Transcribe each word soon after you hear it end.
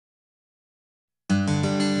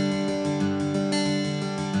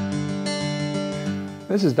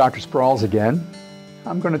This is Dr. Sprawls again.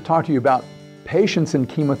 I'm going to talk to you about patients in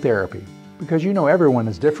chemotherapy because you know everyone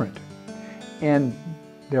is different. And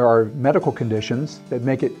there are medical conditions that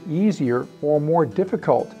make it easier or more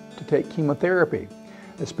difficult to take chemotherapy,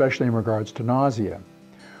 especially in regards to nausea.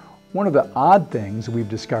 One of the odd things we've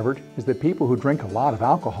discovered is that people who drink a lot of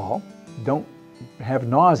alcohol don't have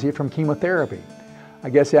nausea from chemotherapy. I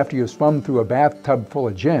guess after you swum through a bathtub full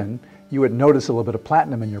of gin, you would notice a little bit of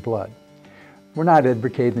platinum in your blood. We're not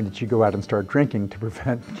advocating that you go out and start drinking to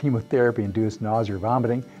prevent chemotherapy-induced nausea or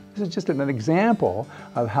vomiting. This is just an example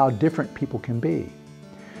of how different people can be.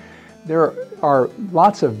 There are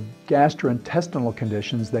lots of gastrointestinal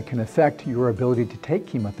conditions that can affect your ability to take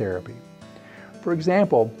chemotherapy. For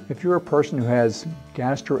example, if you're a person who has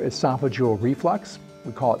gastroesophageal reflux,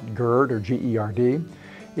 we call it GERD or G-E-R-D,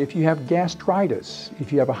 if you have gastritis,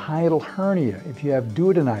 if you have a hiatal hernia, if you have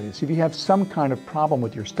duodenitis, if you have some kind of problem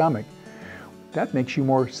with your stomach, that makes you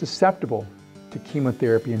more susceptible to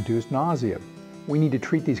chemotherapy-induced nausea. We need to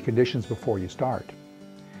treat these conditions before you start.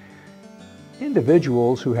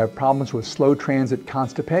 Individuals who have problems with slow transit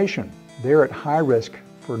constipation, they're at high risk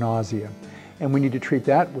for nausea, and we need to treat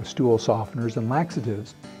that with stool softeners and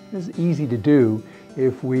laxatives. It's easy to do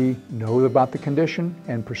if we know about the condition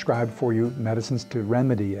and prescribe for you medicines to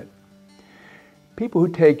remedy it. People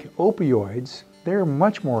who take opioids, they're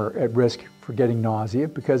much more at risk for getting nausea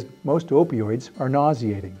because most opioids are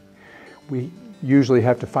nauseating. We usually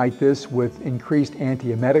have to fight this with increased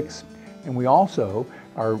antiemetics, and we also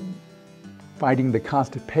are fighting the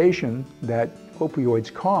constipation that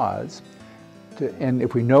opioids cause. And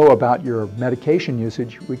if we know about your medication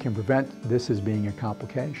usage, we can prevent this as being a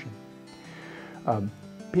complication.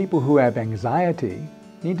 People who have anxiety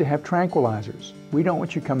need to have tranquilizers. We don't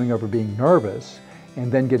want you coming over being nervous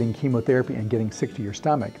and then getting chemotherapy and getting sick to your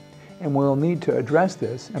stomach. And we'll need to address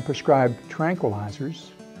this and prescribe tranquilizers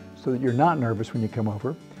so that you're not nervous when you come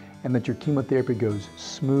over and that your chemotherapy goes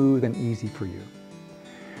smooth and easy for you.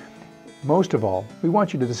 Most of all, we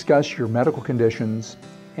want you to discuss your medical conditions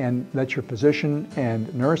and let your physician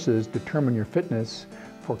and nurses determine your fitness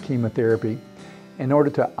for chemotherapy in order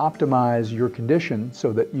to optimize your condition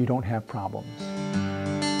so that you don't have problems.